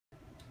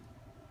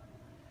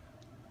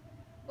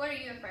What are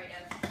you afraid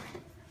of?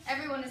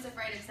 Everyone is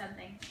afraid of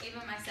something,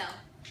 even myself.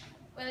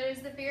 Whether it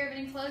is the fear of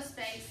an enclosed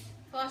space,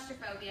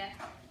 claustrophobia,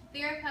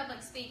 fear of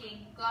public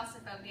speaking,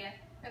 glossophobia,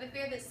 or the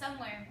fear that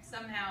somewhere,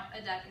 somehow, a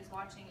duck is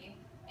watching you,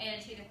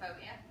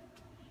 anatotophobia.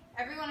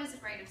 Everyone is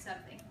afraid of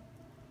something.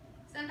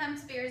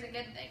 Sometimes fear is a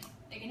good thing.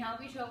 It can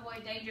help you to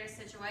avoid dangerous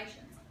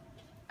situations.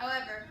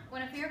 However,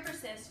 when a fear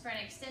persists for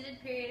an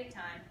extended period of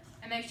time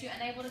and makes you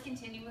unable to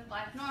continue with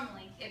life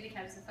normally, it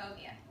becomes a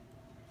phobia.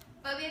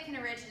 Phobia can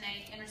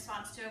originate in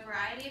response to a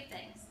variety of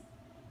things.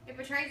 It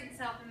portrays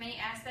itself in many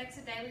aspects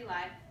of daily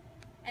life,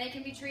 and it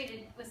can be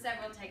treated with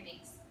several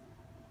techniques.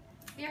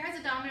 Fear has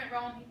a dominant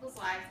role in people's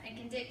lives and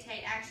can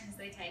dictate actions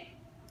they take.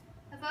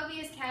 A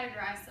phobia is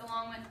categorized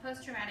along with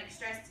post-traumatic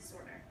stress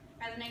disorder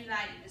as an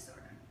anxiety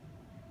disorder.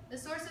 The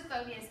source of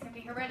phobias can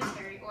be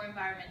hereditary or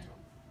environmental.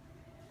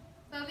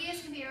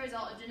 Phobias can be a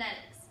result of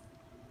genetics.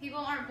 People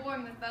aren't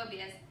born with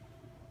phobias,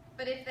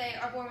 but if they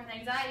are born with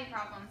anxiety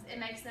problems, it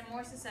makes them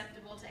more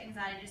susceptible to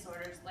anxiety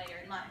disorders later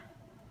in life.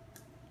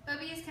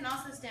 Phobias can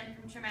also stem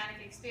from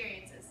traumatic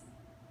experiences.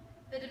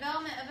 The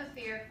development of a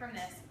fear from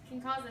this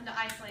can cause them to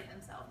isolate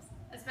themselves,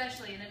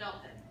 especially in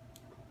adulthood.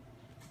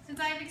 Since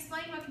I have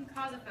explained what can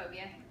cause a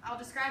phobia, I'll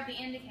describe the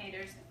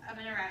indicators of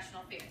an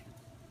irrational fear.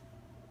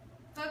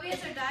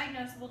 Phobias are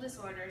diagnosable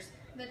disorders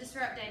that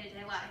disrupt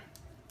day-to-day life.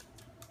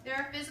 There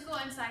are physical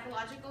and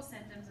psychological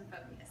symptoms of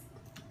phobias.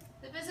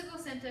 The physical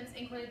symptoms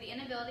include the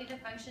inability to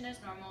function as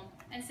normal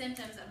and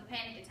symptoms of a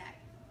panic attack.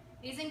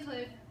 These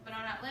include, but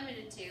are not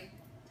limited to,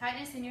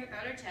 tightness in your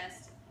throat or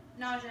chest,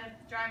 nausea,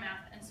 dry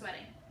mouth, and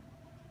sweating.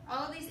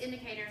 All of these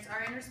indicators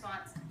are in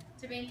response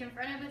to being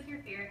confronted with your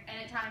fear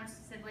and at times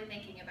simply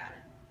thinking about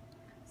it.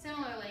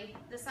 Similarly,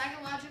 the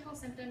psychological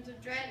symptoms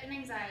of dread and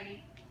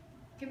anxiety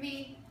can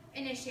be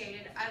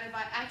initiated either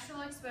by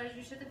actual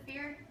exposure to the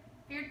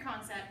feared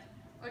concept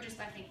or just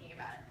by thinking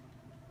about it.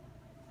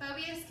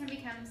 Phobias can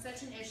become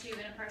such an issue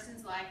in a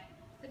person's life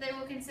that they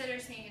will consider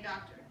seeing a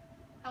doctor.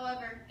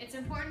 However, it's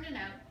important to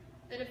note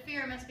that a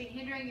fear must be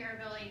hindering your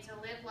ability to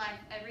live life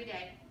every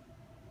day,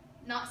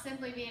 not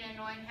simply be an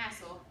annoying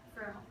hassle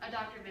for a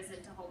doctor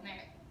visit to hold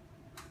merit.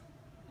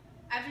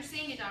 After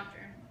seeing a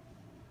doctor,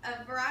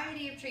 a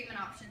variety of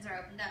treatment options are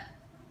opened up.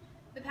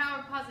 The power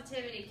of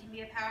positivity can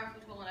be a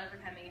powerful tool in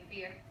overcoming a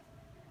fear.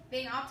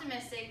 Being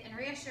optimistic and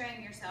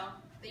reassuring yourself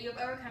that you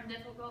have overcome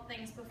difficult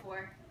things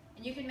before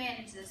and you can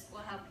manage this will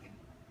help you.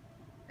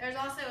 There is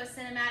also a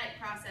cinematic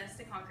process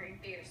to conquering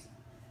fears.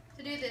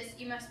 To do this,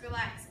 you must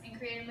relax and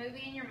create a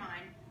movie in your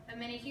mind of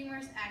many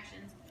humorous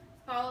actions,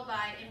 followed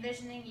by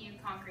envisioning you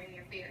conquering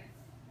your fear.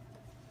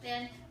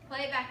 Then,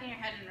 play it back in your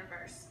head in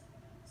reverse,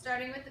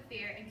 starting with the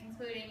fear and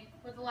concluding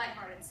with the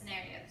lighthearted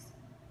scenarios.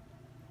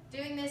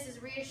 Doing this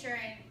is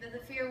reassuring that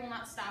the fear will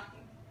not stop you.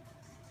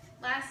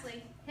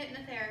 Lastly,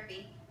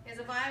 hypnotherapy is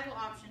a viable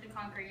option to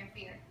conquering a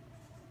fear.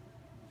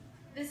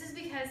 This is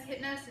because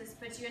hypnosis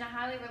puts you in a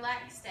highly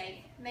relaxed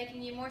state,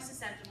 making you more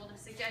susceptible to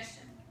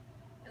suggestion.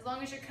 As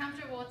long as you're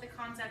comfortable with the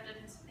concept of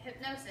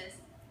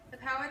hypnosis, the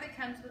power that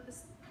comes with the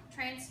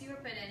trance you are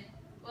put in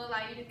will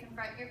allow you to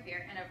confront your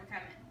fear and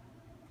overcome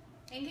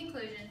it. In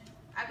conclusion,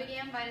 I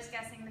began by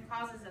discussing the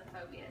causes of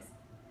phobias,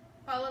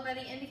 followed by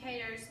the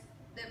indicators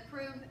that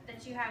prove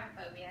that you have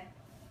a phobia,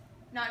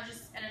 not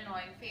just an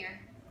annoying fear,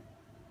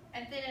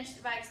 and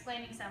finished by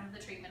explaining some of the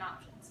treatment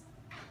options.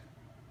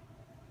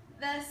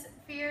 Thus,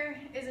 fear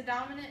is a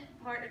dominant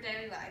part of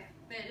daily life,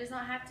 but it does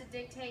not have to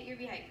dictate your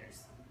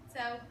behaviors.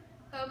 So,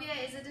 phobia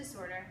is a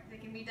disorder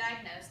that can be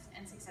diagnosed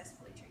and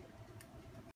successfully treated.